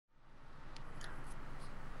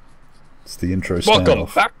It's the intro Welcome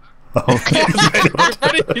standoff. back. Oh,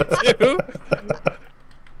 Everybody to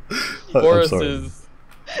I'm Boris's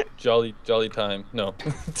jolly time. No,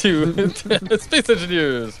 to Space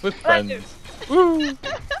Engineers with friends. Woo!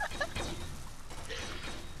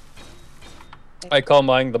 I call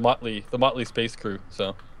mine the Motley Space Crew.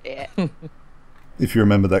 So Yeah. If you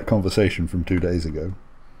remember that conversation from 2 days ago.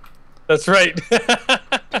 that's right.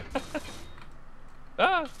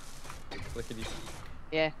 Ah, clickety.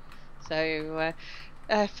 Yeah. So,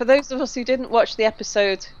 for those of us who didn't watch the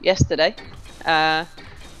episode yesterday,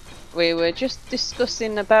 we were just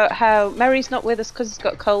discussing about how Mary's not with us because he's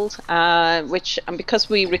got a cold, and because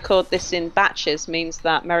we record this in batches means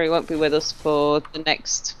that Mary won't be with us for the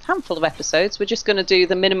next handful of episodes. We're just going to do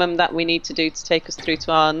the minimum that we need to do to take us through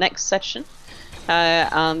to our next session.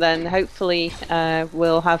 And then hopefully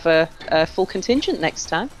we'll have a full contingent next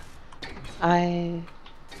time.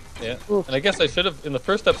 Yeah, Oof. and I guess I should have, in the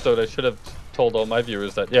first episode, I should have told all my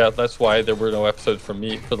viewers that, yeah, that's why there were no episodes from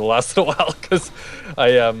me for the last little while, because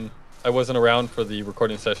I wasn't around for the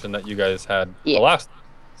recording session that you guys had the last,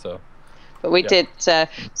 so. But we Yeah. did,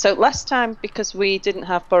 so last time, because we didn't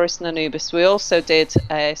have Boris and Anubis, we also did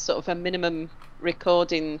a sort of a minimum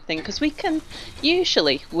recording thing, because we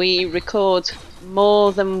record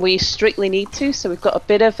more than we strictly need to, so we've got a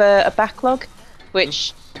bit of a backlog,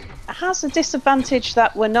 which has a disadvantage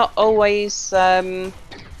that we're not always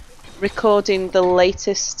recording the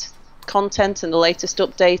latest content and the latest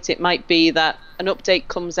update. It might be that an update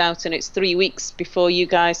comes out and it's 3 weeks before you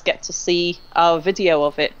guys get to see our video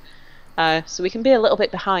of it. So we can be a little bit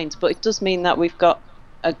behind, but it does mean that we've got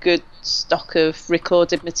a good stock of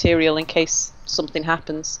recorded material in case something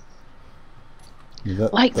happens. Yeah,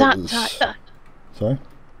 that. Sorry?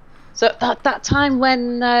 So that time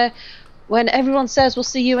when everyone says we'll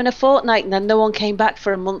see you in a fortnight, and then no one came back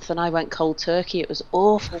for a month, and I went cold turkey. It was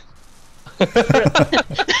awful. But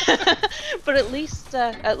at least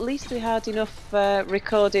we had enough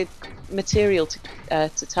recorded material to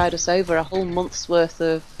tide us over a whole month's worth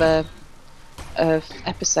of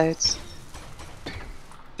episodes.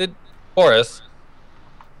 Did Boris,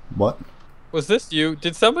 What? was this you?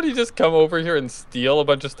 Did somebody just come over here and steal a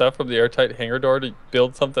bunch of stuff from the airtight hangar door to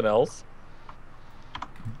build something else?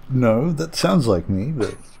 No, that sounds like me,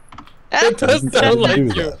 but It does I sound didn't like do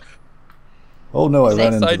you. that. Oh no, I ran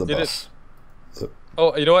Yes, into I the did it. bus.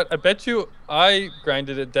 Oh, you know what? I bet you I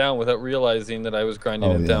grinded it down without realizing that I was grinding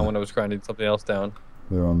Oh, it down yeah. when I was grinding something else down.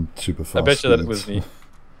 We're on super fast I bet you that it was speeds.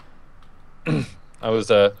 me. I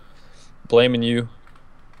was blaming you.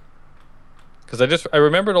 Because I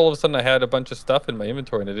remembered all of a sudden I had a bunch of stuff in my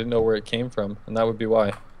inventory and I didn't know where it came from, and that would be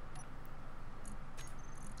why.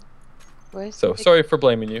 Where's So, the- sorry for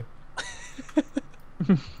blaming you.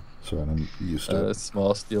 Sorry, I'm used to it.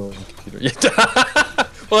 Small steel computer.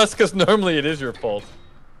 Well, that's because normally it is your fault.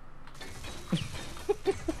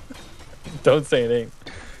 Don't say it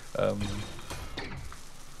ain't.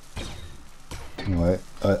 Anyway,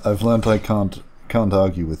 I've learned I can't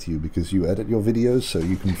argue with you because you edit your videos, so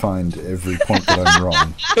you can find every point that I'm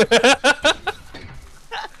wrong.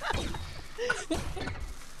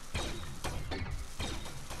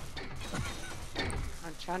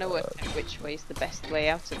 I'm trying to work out which way is the best way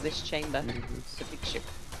out of this chamber. It's a big ship.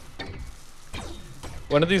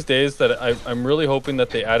 One of these days that I'm really hoping that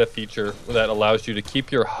they add a feature that allows you to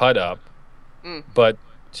keep your HUD up, but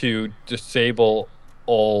to disable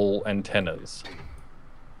all antennas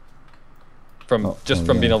from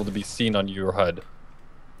from being yeah. able to be seen on your HUD.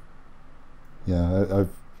 Yeah, I've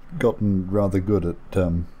gotten rather good at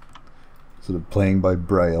sort of playing by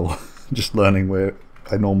braille, just learning where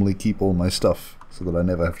I normally keep all my stuff so that I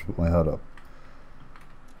never have to put my HUD up.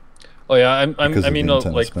 Oh yeah, Because I of mean, the no,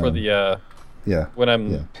 antenna like for span. the Yeah. when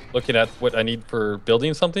I'm Yeah. looking at what I need for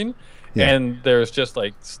building something, Yeah. and there's just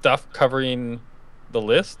like stuff covering the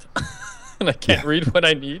list, and I can't read what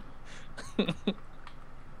I need.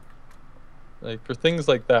 Like for things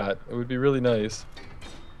like that, it would be really nice.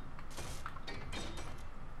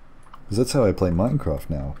 Because that's how I play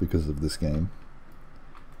Minecraft now, because of this game.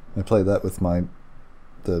 I play that with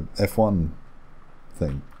the F1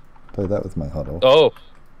 thing. Play that with my HUD off. Oh,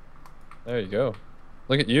 there you go.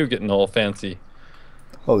 Look at you getting all fancy.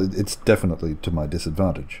 Oh, it's definitely to my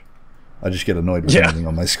disadvantage. I just get annoyed with Yeah. anything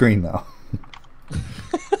on my screen now.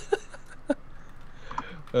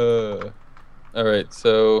 All right,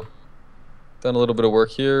 so done a little bit of work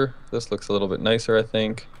here. This looks a little bit nicer, I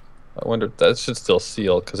think. I wonder if that should still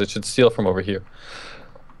seal, because it should seal from over here.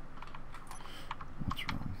 What's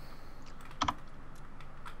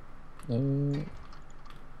wrong?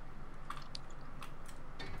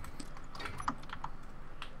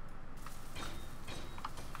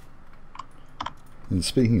 And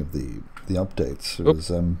speaking of the updates, it was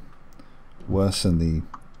worse in the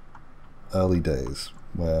early days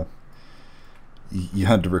where you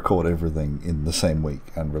had to record everything in the same week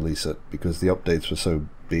and release it because the updates were so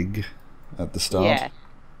big at the start. Yeah,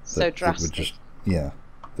 so drastic. It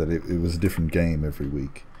was a different game every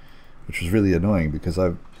week, which was really annoying because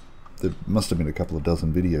there must have been a couple of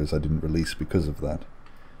dozen videos I didn't release because of that.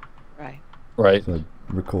 Right. So I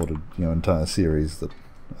recorded, entire series that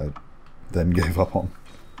I then gave up on.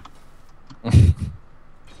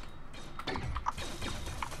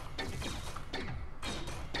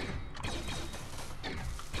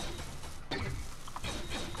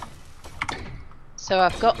 So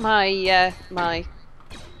I've got my my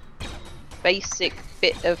basic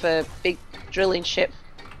bit of a big drilling ship.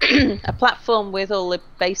 A platform with all the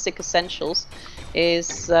basic essentials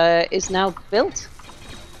is now built.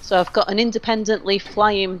 So I've got an independently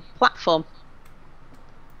flying platform.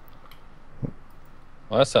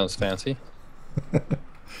 Well, that sounds fancy.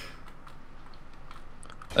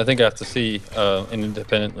 I think I have to see an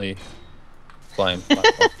independently flying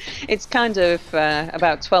platform. It's kind of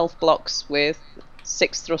about 12 blocks with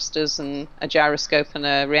 6 thrusters and a gyroscope and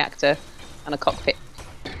a reactor and a cockpit.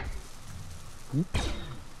 Is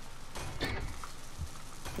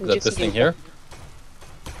that this thing here?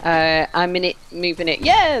 I'm in it, moving it.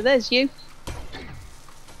 Yeah, there's you.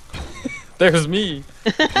 There's me.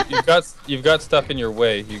 You've got stuff in your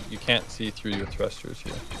way. You can't see through your thrusters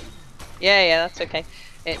here. Yeah, that's okay.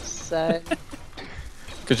 It's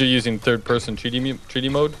because you're using third-person 3D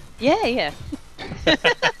mode. Yeah.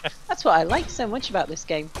 That's what I like so much about this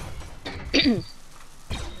game.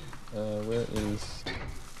 Where is?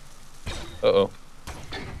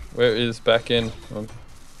 Where is back in?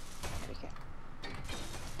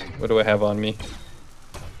 What do I have on me?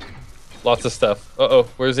 Lots of stuff.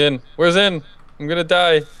 Where's in? Where's in? I'm gonna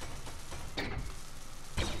die.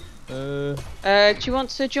 Do you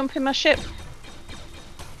want to jump in my ship?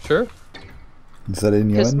 Sure. Is that in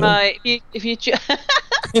your Because if you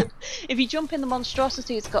if you jump in the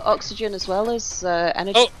monstrosity, it's got oxygen as well as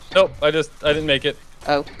energy. Oh nope! I didn't make it.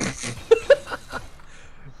 Oh.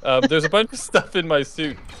 There's a bunch of stuff in my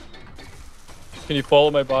suit. Can you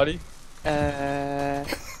follow my body?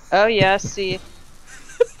 Oh yeah, I see.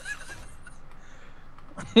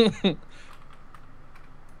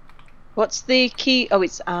 What's the key? Oh,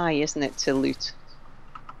 it's I, isn't it, to loot?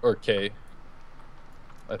 Or K.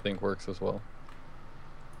 I think works as well.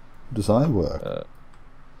 Does I work?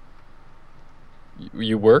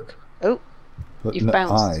 You work? Oh, But you've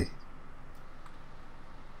bounced. I.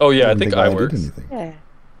 Oh yeah, I didn't think I did works. anything. Yeah.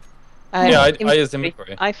 Yeah, I is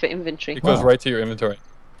inventory. I for inventory. It goes Wow. right to your inventory.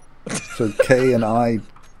 So K and I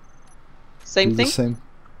Same do thing? the same?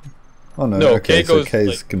 Oh no, No, okay, K so goes, K is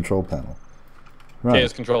like- control panel. K Right.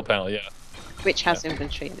 is control panel, yeah. Which has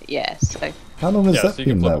inventory in it, yeah, so. How long has Yeah, that so you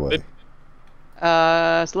can been that flip way? it.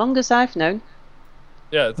 As long as I've known.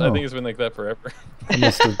 Yeah, I Oh. think it's been like that forever. I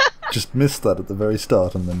must have just missed that at the very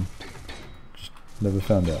start and then just never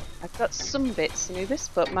found out. I've got some bits in this,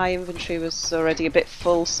 but my inventory was already a bit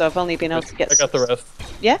full, so I've only been able to get I got the rest.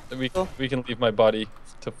 Yeah? We can leave my body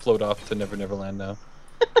to float off to Never Never Land now.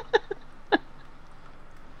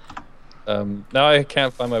 Now I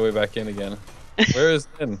can't find my way back in again. Where is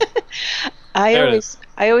in? I There it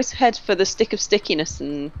always head for the stick of stickiness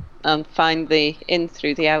and find the in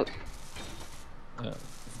through the out.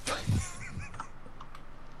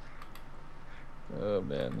 Oh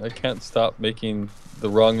man, I can't stop making the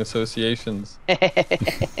wrong associations.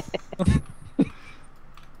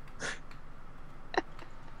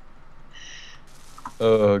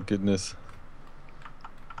 Oh goodness.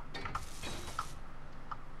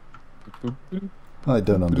 I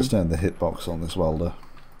don't understand the hitbox on this welder.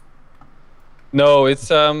 No, it's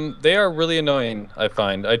they are really annoying, I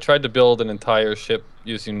find. I tried to build an entire ship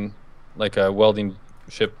using like a welding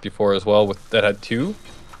ship before as well that had 2.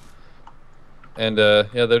 And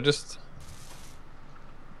yeah, they're just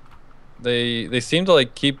they seem to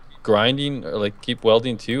like keep grinding or like keep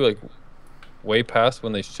welding too, like way past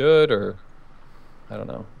when they should, or I don't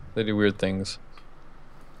know. They do weird things.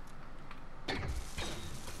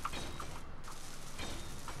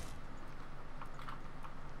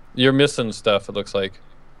 You're missing stuff, it looks like.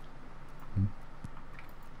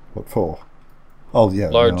 What for? Oh yeah,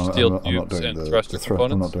 Large no, steel I'm not tubes doing and the thruster I'm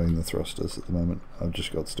components? not doing the thrusters at the moment. I've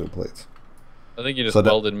just got steel plates. I think you just So that-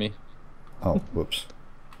 welded me. Oh, whoops.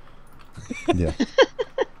 Yeah.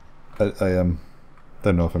 I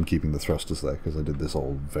don't know if I'm keeping the thrusters there because I did this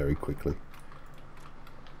all very quickly.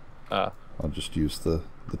 Ah. I'll just use the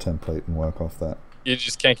template and work off that. You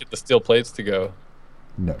just can't get the steel plates to go.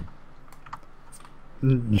 No.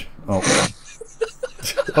 Oh.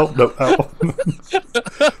 Oh, no. Ow.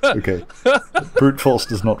 Okay. Brute force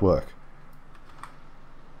does not work.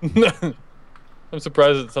 I'm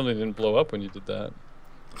surprised that something didn't blow up when you did that.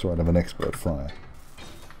 That's right, I'm an expert fryer.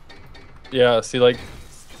 Yeah, see, like,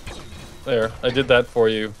 there, I did that for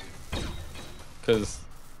you. Because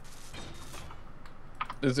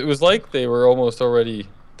it was like they were almost already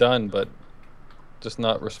done, but just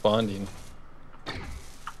not responding.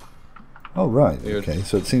 Oh, right. Weird. Okay,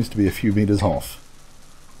 so it seems to be a few meters off.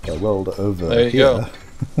 I weld over There you here. go.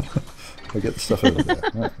 I get the stuff over there.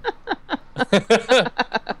 Right.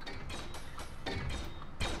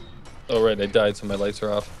 Oh, right, I died, so my lights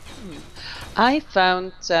are off. I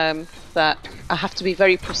found that I have to be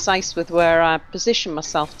very precise with where I position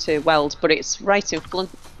myself to weld, but it's right in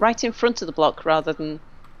front of the block rather than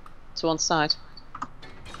to one side.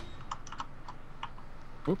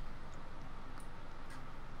 Oop.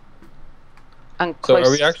 And So close.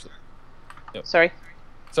 are we actually... Yep. Sorry.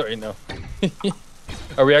 Sorry, no.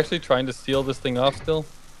 Are we actually trying to seal this thing off still?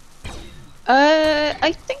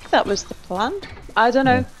 I think that was the plan. I don't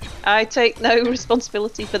know. I take no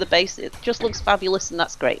responsibility for the base. It just looks fabulous, and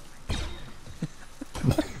that's great.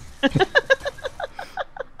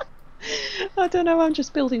 I don't know. I'm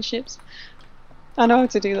just building ships. I know how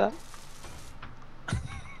to do that.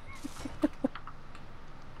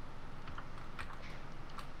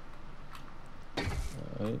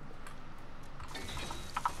 Alright.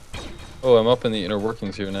 Oh, I'm up in the inner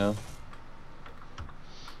workings here now.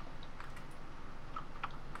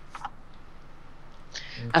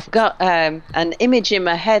 I've got an image in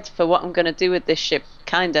my head for what I'm going to do with this ship,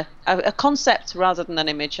 kinda. A concept rather than an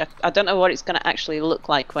image. I don't know what it's going to actually look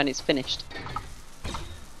like when it's finished.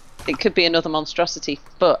 It could be another monstrosity,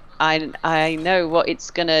 but I know what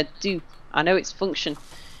it's going to do. I know its function.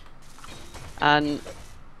 And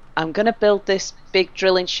I'm going to build this big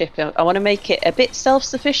drilling ship. I want to make it a bit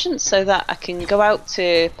self-sufficient so that I can go out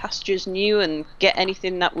to pastures new and get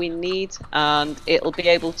anything that we need, and it'll be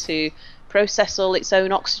able to process all its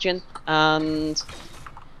own oxygen, and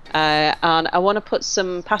I want to put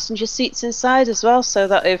some passenger seats inside as well, so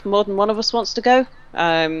that if more than one of us wants to go,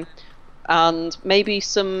 and maybe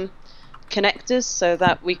some connectors so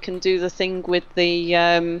that we can do the thing with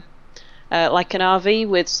the like an RV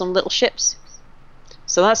with some little ships.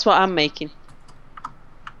 So that's what I'm making.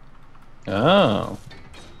 Oh.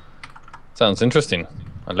 Sounds interesting.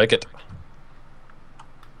 I like it.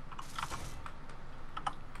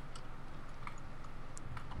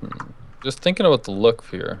 Just thinking about the look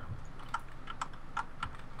here.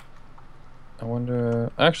 I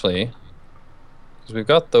wonder... Actually, because we've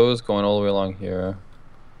got those going all the way along here.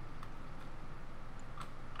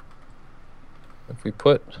 If we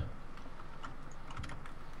put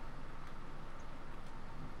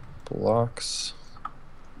blocks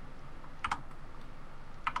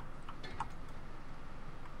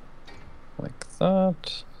like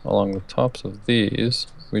that along the tops of these,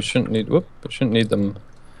 we shouldn't need... Whoop! We shouldn't need them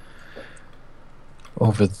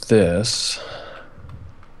over this.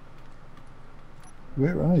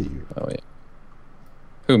 Where are you? Oh yeah.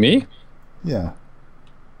 Who, me? Yeah.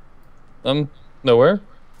 Nowhere.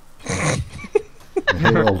 Hey,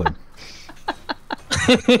 Welding.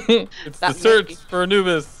 It's the search for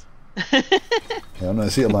Anubis. Yeah, no, I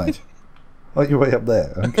see a light. Oh, you're way up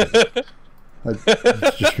there. Okay.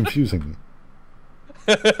 It's just confusing me.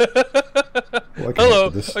 Well,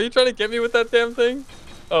 hello. Are you trying to get me with that damn thing?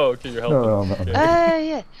 Oh, okay, you're helping. No, I'm not.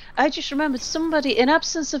 Yeah. I just remembered somebody, in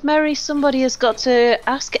absence of Mary, somebody has got to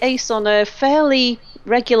ask Ace on a fairly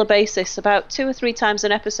regular basis, about 2 or 3 times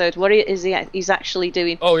an episode, what he's actually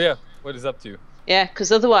doing. Oh yeah, what he's up to. Yeah,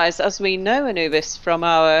 because otherwise, as we know, Anubis, from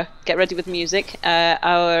our Get Ready with Music,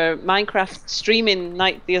 our Minecraft streaming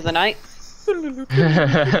night the other night,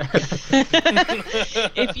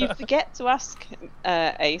 if you forget to ask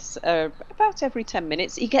Ace about every 10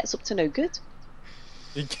 minutes, he gets up to no good.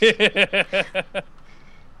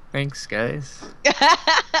 Thanks, guys.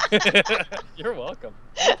 You're welcome.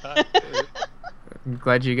 I'm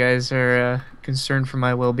glad you guys are concerned for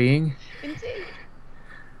my well-being. Indeed.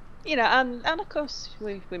 You know, and of course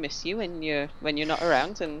we miss you when you're not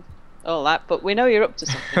around and all that, but we know you're up to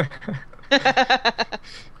something.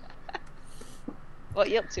 What are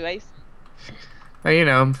you up to, Ace? Well, you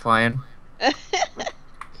know, I'm flying.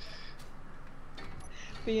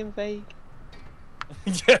 Being vague.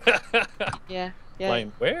 Yeah.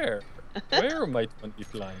 Flying where? Where might one be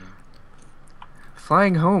flying?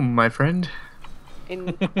 Flying home, my friend.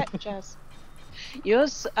 In Pet Jazz.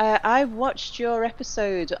 Yours, I watched your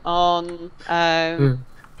episode on I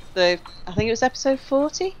think it was episode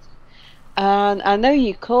 40, and I know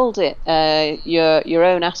you called it your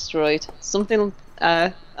own asteroid, something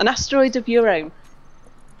an asteroid of your own,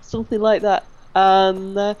 something like that.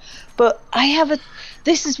 But I have a.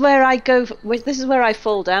 This is where I go. This is where I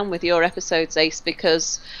fall down with your episodes, Ace,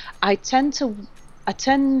 because I tend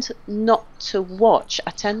not to watch.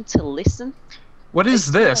 I tend to listen. What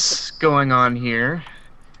is this going on here?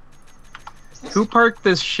 Who parked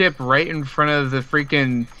this ship right in front of the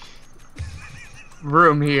freaking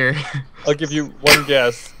room here? I'll give you one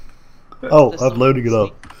guess. Oh, I'm loading it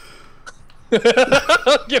up.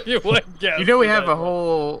 I'll give you one guess. You know we have a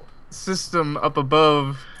whole system up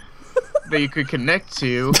above that you could connect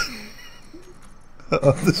to. You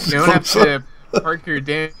don't have to park your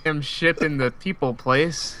damn ship in the people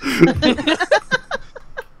place.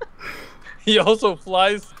 He also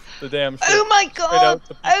flies the damn ship. Oh my god!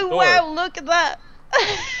 Oh door. wow! Look at that!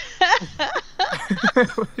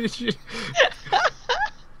 What did you...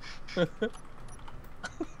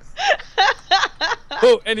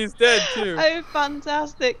 Oh, and he's dead too. Oh,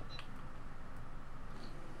 fantastic!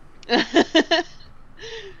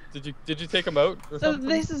 Did you take him out or So something?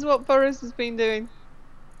 this is what Boris has been doing.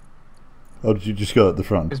 Oh, did you just go at the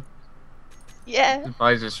front? Yeah. His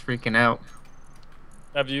body's just freaking out.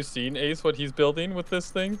 Have you seen Ace what he's building with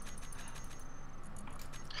this thing?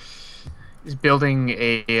 He's building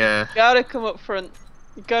a. Gotta come up front.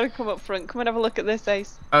 You gotta come up front. Come and have a look at this,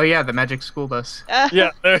 Ace. Oh yeah, the magic school bus. Yeah.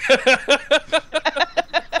 I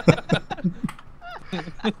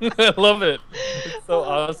love it. It's so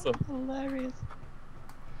awesome. Hilarious.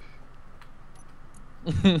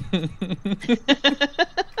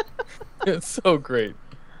 It's so great.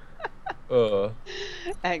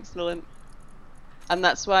 Excellent. And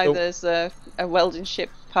that's why So- there's a welding ship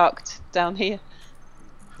parked down here.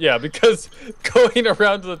 Yeah, because going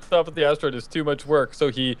around to the top of the asteroid is too much work. So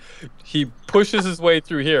he pushes his way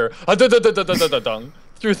through here,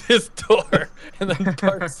 through this door, and then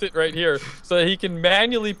parks it right here so that he can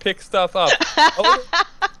manually pick stuff up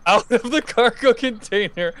out of the cargo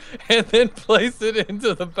container and then place it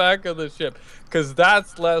into the back of the ship. Because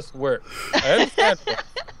that's less work. I understand that.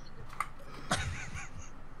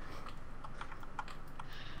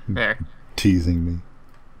 There. Teasing me.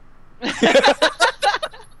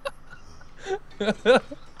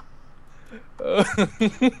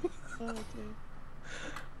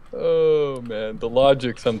 Oh man, the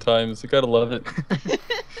logic sometimes, you gotta love it.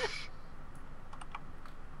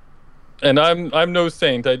 And I'm no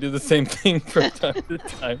saint. I do the same thing from time to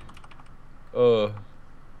time.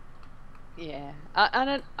 Yeah.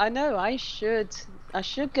 I know I should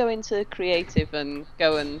go into creative and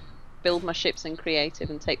go and build my ships in creative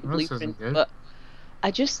and take the Well, this blueprint, isn't good. but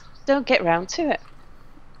I just don't get round to it.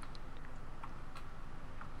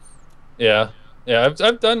 Yeah, I've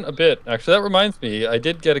done a bit actually. That reminds me, I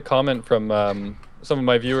did get a comment from some of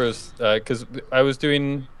my viewers because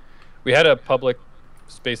we had a public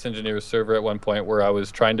Space Engineers server at one point where I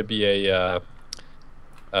was trying to be a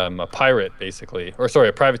pirate basically, or sorry,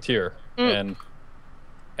 a privateer, and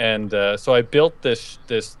so I built this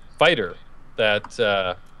fighter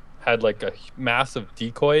that had like a massive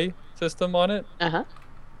decoy system on it,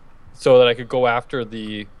 so that I could go after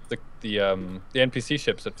the NPC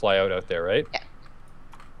ships that fly out there, right? Yeah.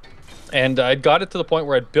 And I'd got it to the point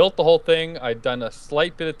where I'd built the whole thing. I'd done a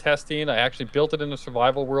slight bit of testing. I actually built it in a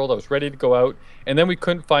survival world. I was ready to go out, and then we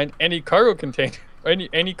couldn't find any cargo container,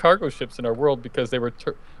 any cargo ships in our world because they were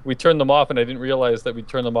we turned them off, and I didn't realize that we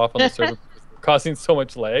turned them off on the server, causing so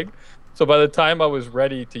much lag. So by the time I was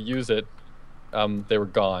ready to use it, they were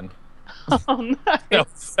gone. Oh no. That was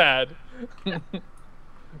sad.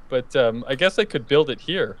 But I guess I could build it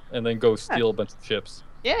here and then go steal a bunch of ships.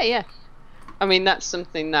 Yeah. I mean, that's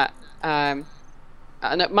something that I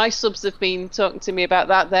know my subs have been talking to me about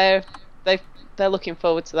that. They're looking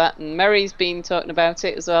forward to that, and Mary's been talking about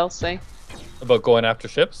it as well. So. About going after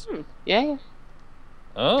ships? Yeah.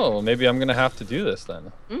 Oh, maybe I'm gonna have to do this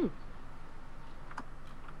then.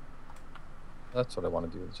 That's what I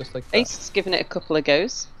want to do. Just like that. Ace has given it a couple of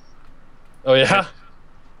goes. Oh yeah.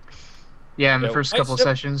 Yeah, in the Yeah, first my couple ship-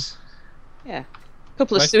 sessions. Yeah. A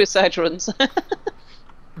couple of Nice. suicide runs.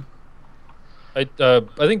 I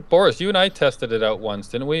think Boris, you and I tested it out once,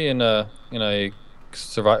 didn't we? In a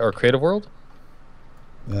survive or creative world.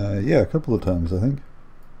 Yeah, a couple of times, I think.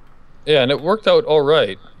 Yeah, and it worked out all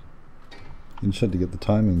right. You just had to get the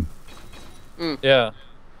timing, Yeah.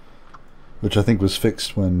 which I think was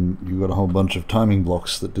fixed when you got a whole bunch of timing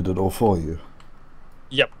blocks that did it all for you.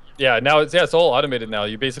 Yep. Yeah. Now it's all automated now.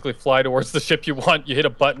 You basically fly towards the ship you want. You hit a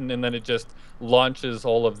button, and then it just launches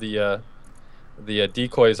all of the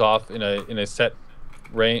decoys off in a set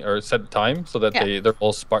range or set time, so that they're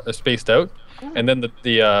all spaced out, and then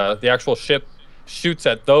the actual ship shoots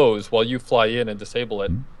at those while you fly in and disable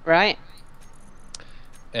it. Right.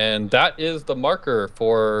 And that is the marker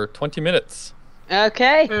for 20 minutes.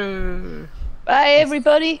 Okay. Bye,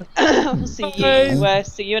 everybody. We'll see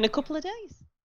you in a couple of days.